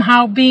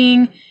somehow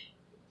being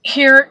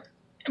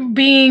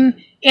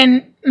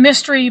in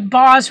mystery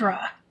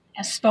Basra,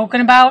 as spoken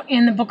about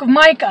in the book of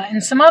Micah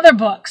and some other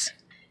books.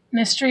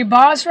 Mystery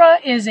Basra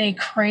is a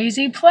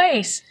crazy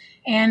place,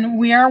 and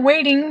we are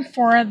waiting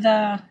for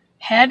the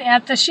head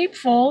at the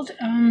sheepfold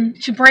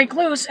to break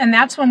loose, and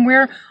that's when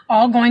we're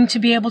all going to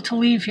be able to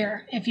leave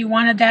here, if you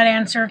wanted that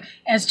answer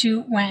as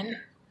to when.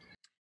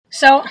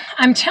 So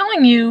I'm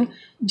telling you,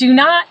 do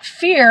not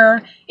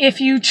fear if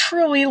you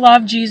truly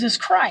love Jesus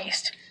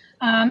Christ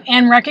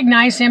and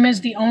recognize him as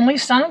the only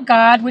Son of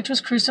God, which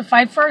was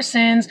crucified for our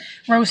sins,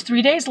 rose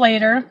 3 days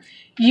later.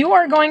 You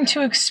are going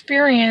to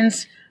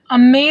experience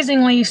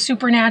amazingly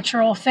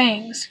supernatural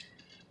things.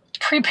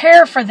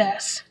 Prepare for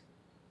this.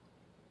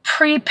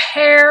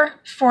 Prepare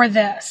for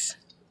this.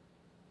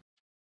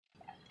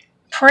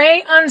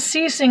 Pray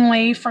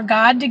unceasingly for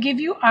God to give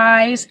you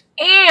eyes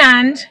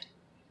and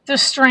the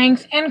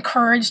strength and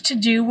courage to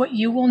do what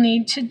you will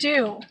need to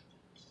do.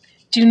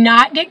 Do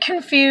not get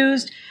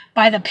confused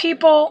by the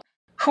people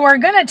who are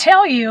going to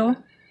tell you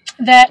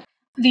that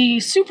the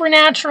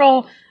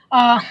supernatural,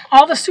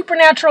 all the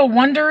supernatural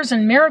wonders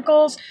and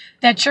miracles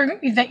that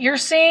you're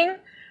seeing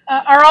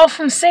are all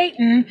from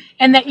Satan,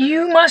 and that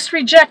you must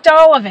reject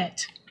all of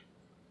it.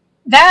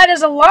 That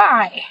is a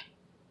lie.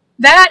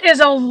 That is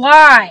a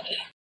lie.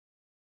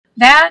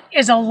 That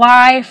is a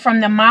lie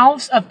from the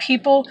mouths of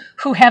people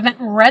who haven't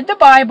read the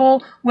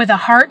Bible with a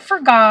heart for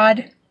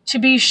God to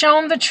be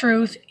shown the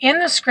truth in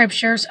the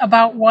scriptures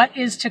about what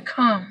is to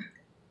come.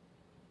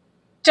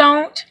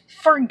 Don't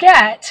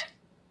forget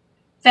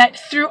that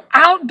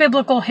throughout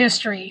biblical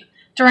history,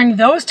 during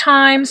those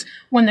times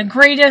when the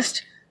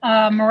greatest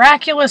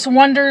miraculous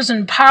wonders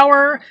and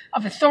power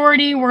of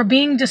authority were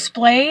being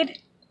displayed,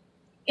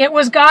 it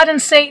was God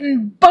and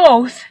Satan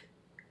both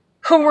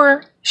who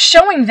were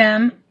showing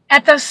them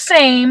at the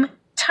same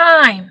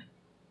time.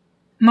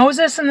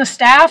 Moses and the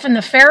staff and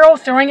the Pharaoh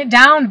throwing it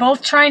down,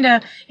 both trying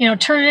to,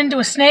 turn it into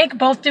a snake,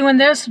 both doing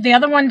this, the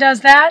other one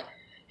does that.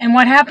 And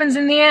what happens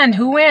in the end?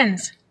 Who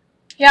wins?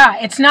 Yeah,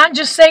 it's not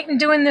just Satan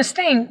doing these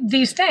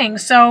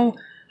things. So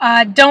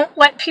don't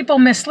let people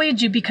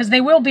mislead you, because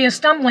they will be a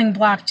stumbling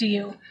block to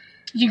you.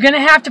 You're going to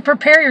have to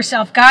prepare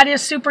yourself. God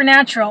is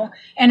supernatural,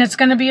 and it's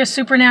going to be a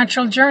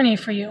supernatural journey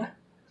for you.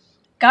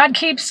 God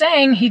keeps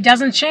saying he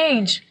doesn't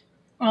change.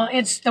 Well,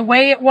 it's the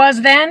way it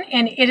was then,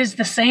 and it is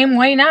the same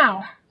way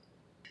now.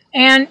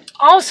 And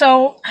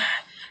also,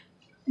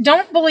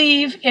 don't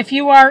believe if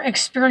you are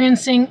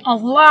experiencing a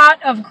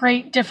lot of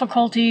great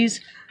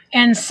difficulties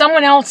and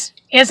someone else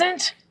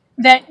isn't,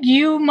 that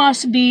you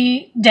must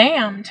be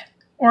damned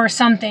or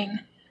something.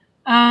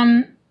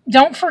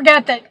 Don't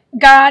forget that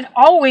God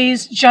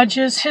always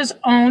judges his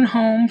own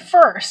home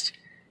first,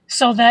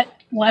 so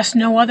that lest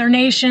no other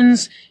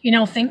nations,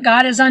 think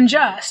God is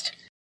unjust.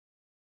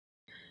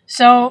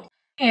 So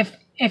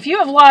if you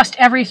have lost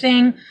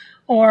everything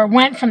or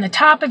went from the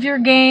top of your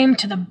game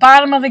to the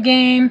bottom of the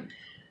game,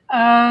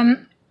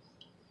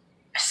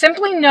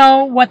 simply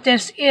know what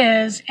this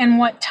is and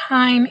what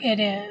time it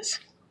is.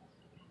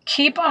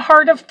 Keep a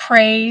heart of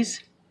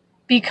praise,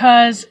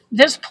 because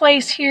this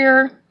place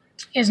here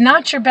is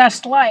not your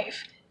best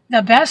life.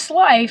 The best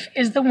life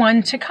is the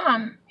one to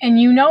come, and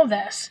you know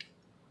this.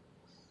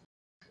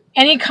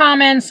 Any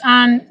comments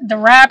on the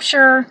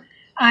rapture?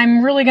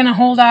 I'm really going to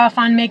hold off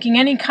on making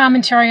any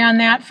commentary on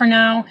that for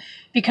now,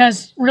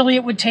 because really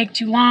it would take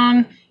too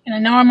long, and I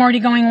know I'm already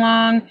going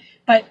long,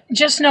 but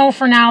just know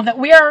for now that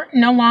we are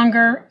no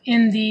longer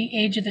in the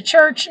age of the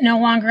church, no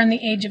longer in the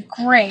age of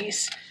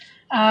grace.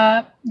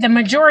 The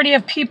majority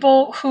of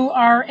people who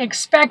are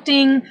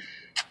expecting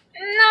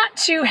not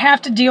to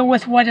have to deal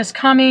with what is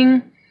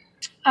coming,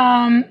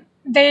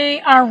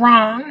 they are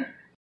wrong.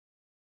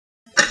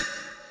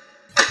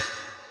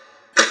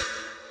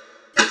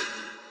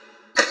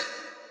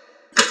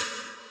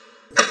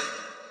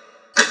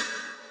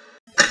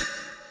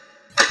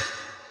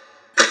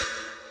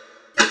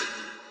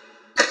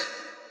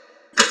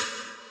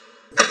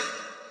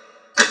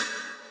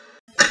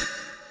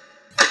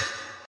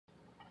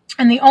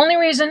 And the only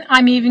reason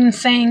I'm even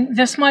saying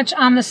this much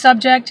on the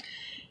subject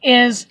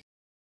is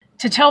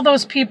to tell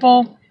those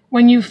people,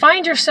 when you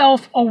find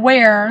yourself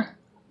aware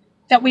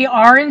that we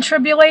are in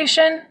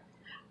tribulation,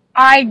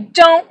 I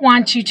don't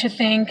want you to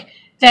think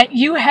that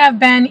you have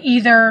been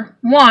either,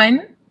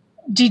 one,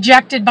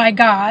 dejected by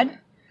God,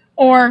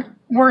 or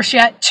worse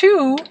yet,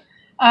 two,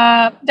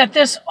 that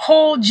this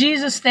whole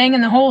Jesus thing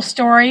and the whole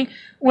story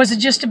was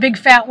just a big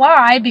fat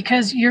lie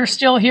because you're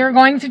still here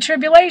going through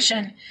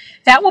tribulation.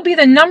 That will be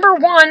the number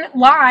one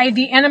lie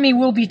the enemy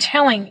will be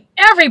telling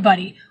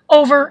everybody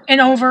over and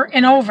over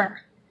and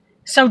over.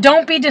 So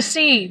don't be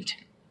deceived,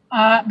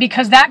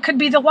 because that could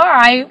be the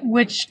lie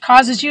which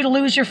causes you to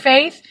lose your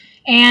faith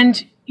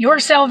and your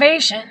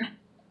salvation.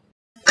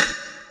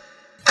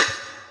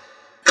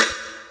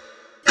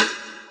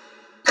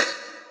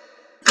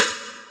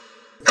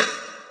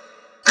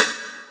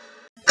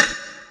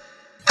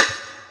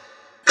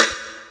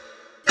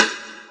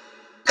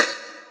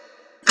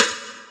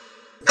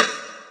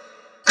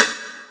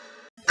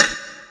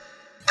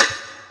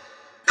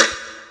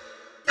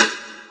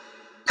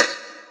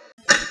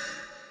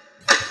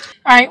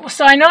 All right,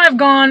 so I know I've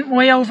gone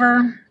way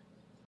over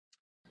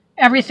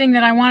everything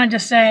that I wanted to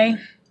say.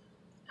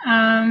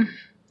 I'm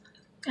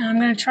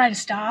going to try to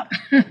stop.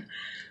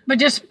 But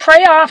just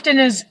pray often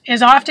as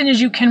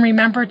you can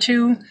remember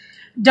to.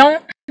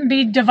 Don't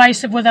be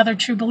divisive with other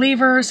true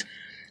believers.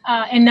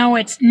 And know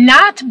it's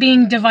not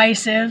being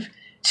divisive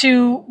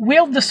to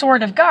wield the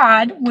sword of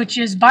God, which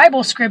is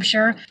Bible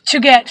scripture, to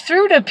get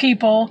through to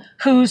people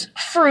whose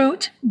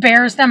fruit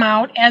bears them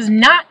out as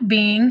not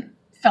being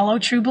fellow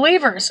true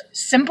believers.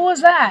 Simple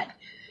as that.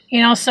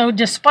 You know, so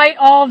despite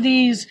all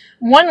these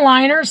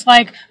one-liners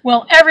like,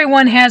 well,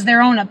 everyone has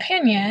their own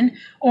opinion,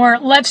 or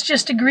let's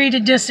just agree to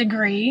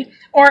disagree,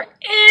 or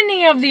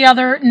any of the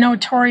other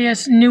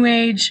notorious New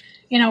Age,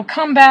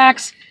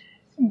 comebacks,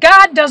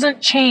 God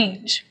doesn't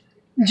change.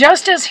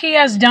 Just as he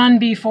has done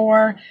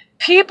before,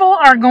 people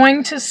are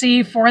going to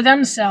see for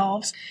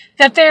themselves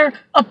that their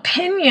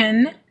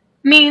opinion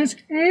means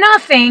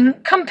nothing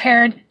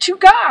compared to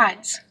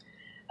God's.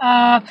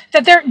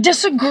 That their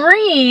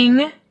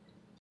disagreeing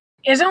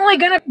is only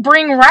going to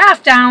bring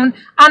wrath down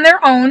on their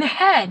own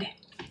head.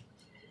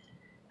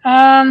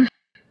 The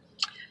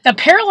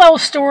parallel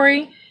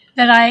story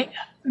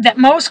that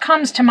most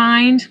comes to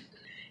mind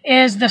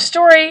is the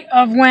story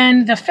of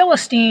when the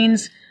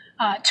Philistines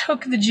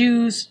took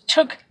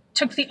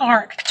the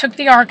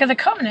Ark of the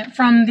Covenant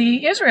from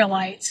the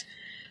Israelites.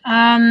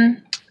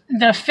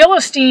 The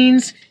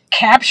Philistines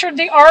captured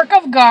the Ark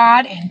of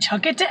God and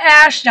took it to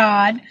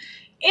Ashdod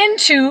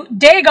into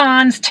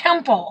Dagon's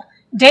temple.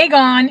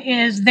 Dagon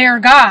is their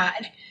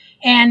god,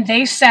 and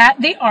they sat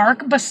the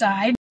Ark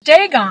beside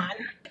Dagon.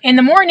 In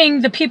the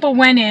morning, the people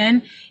went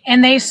in,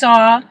 and they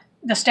saw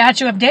the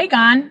statue of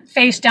Dagon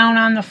face down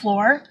on the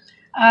floor.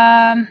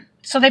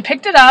 So they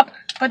picked it up,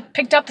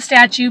 picked up the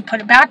statue, put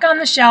it back on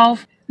the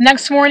shelf.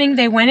 Next morning,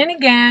 they went in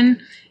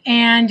again,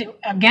 and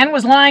again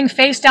was lying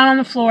face down on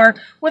the floor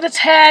with its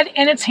head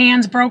and its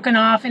hands broken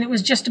off, and it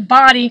was just a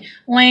body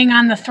laying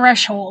on the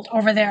threshold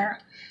over there.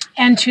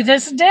 And to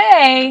this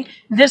day,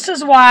 this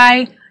is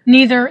why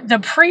neither the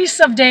priests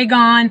of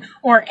Dagon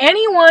or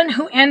anyone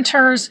who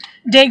enters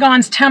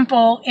Dagon's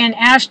temple in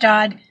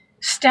Ashdod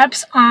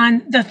steps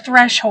on the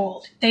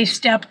threshold. They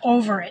step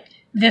over it.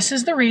 This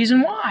is the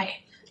reason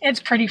why.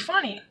 It's pretty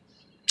funny.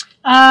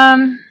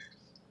 So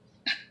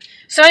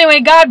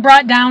anyway, God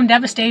brought down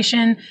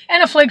devastation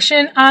and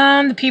affliction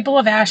on the people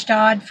of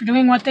Ashdod for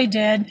doing what they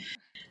did.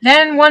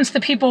 Then once the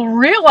people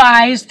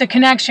realized the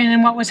connection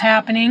and what was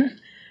happening,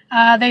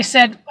 they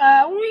said,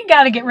 we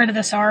got to get rid of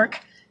this ark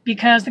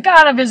because the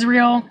God of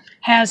Israel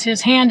has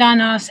his hand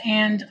on us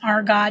and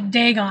our god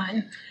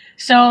Dagon.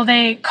 So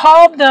they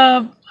called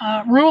the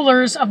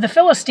rulers of the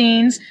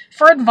Philistines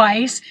for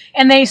advice,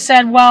 and they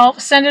said, well,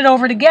 send it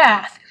over to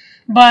Gath.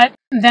 But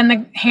then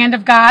the hand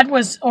of God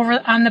was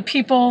over on the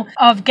people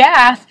of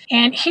Gath,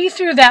 and he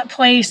threw that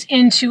place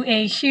into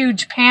a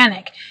huge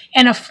panic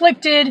and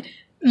afflicted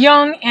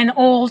young and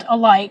old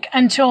alike,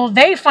 until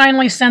they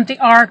finally sent the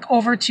ark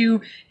over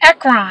to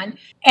Ekron.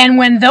 And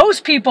when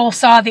those people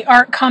saw the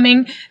ark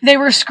coming, they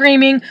were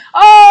screaming,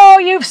 oh,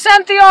 you've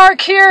sent the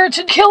ark here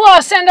to kill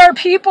us and our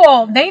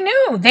people. They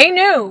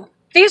knew.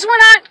 These were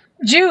not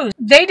Jews.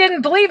 They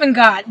didn't believe in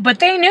God, but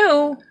they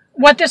knew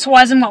what this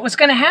was and what was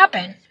going to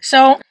happen.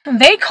 So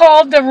they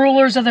called the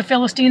rulers of the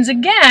Philistines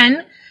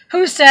again,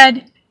 who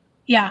said,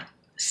 yeah,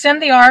 send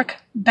the ark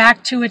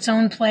back to its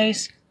own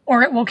place,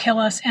 or it will kill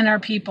us and our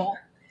people.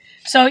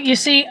 So you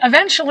see,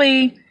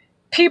 eventually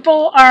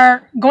people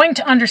are going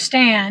to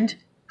understand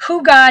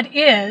who God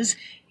is.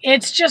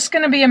 It's just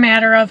going to be a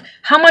matter of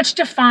how much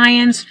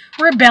defiance,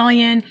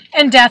 rebellion,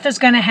 and death is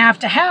going to have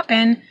to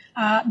happen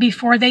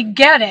before they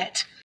get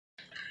it.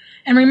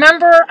 And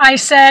remember, I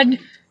said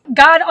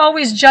God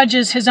always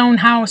judges his own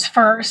house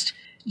first.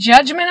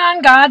 Judgment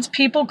on God's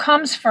people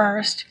comes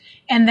first,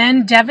 and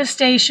then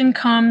devastation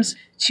comes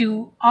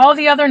to all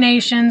the other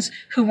nations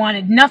who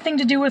wanted nothing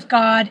to do with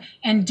God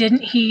and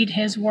didn't heed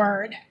his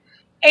word.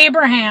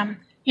 Abraham,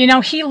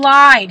 he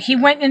lied. He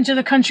went into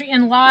the country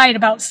and lied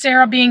about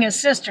Sarah being his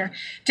sister,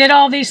 did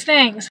all these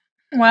things.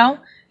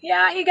 Well,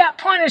 yeah, he got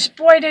punished.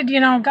 Boy, did,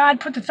 God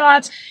put the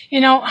thoughts,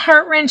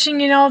 heart-wrenching,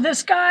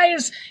 this guy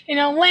is,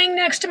 laying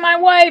next to my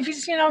wife.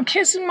 He's,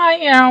 kissing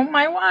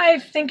my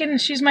wife, thinking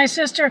she's my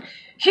sister.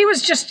 He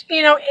was just,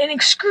 in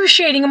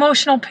excruciating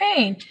emotional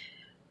pain.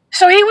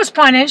 So he was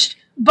punished,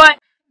 but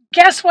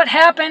guess what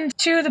happened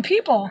to the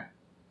people?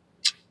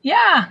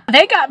 Yeah,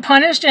 they got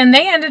punished, and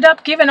they ended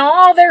up giving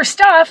all their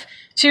stuff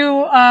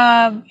to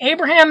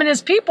Abraham and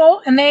his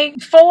people, and they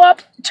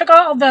took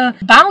all the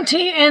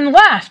bounty and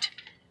left.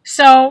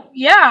 So,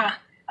 yeah,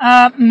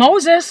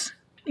 Moses,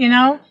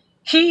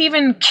 he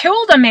even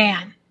killed a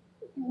man.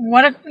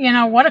 What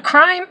a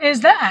crime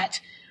is that?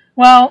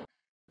 Well,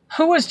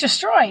 who was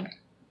destroyed?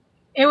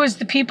 It was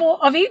the people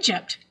of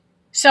Egypt.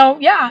 So,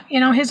 yeah,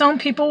 his own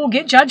people will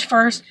get judged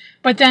first,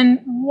 but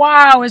then,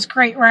 wow, is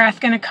great wrath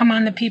going to come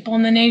on the people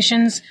and the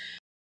nations.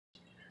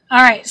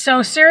 All right,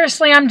 so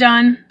seriously, I'm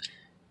done.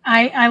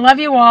 I love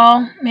you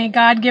all. May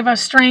God give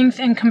us strength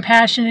and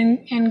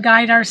compassion and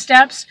guide our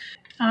steps.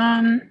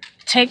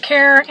 Take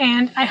care,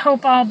 and I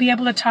hope I'll be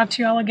able to talk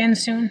to you all again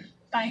soon.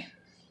 Bye.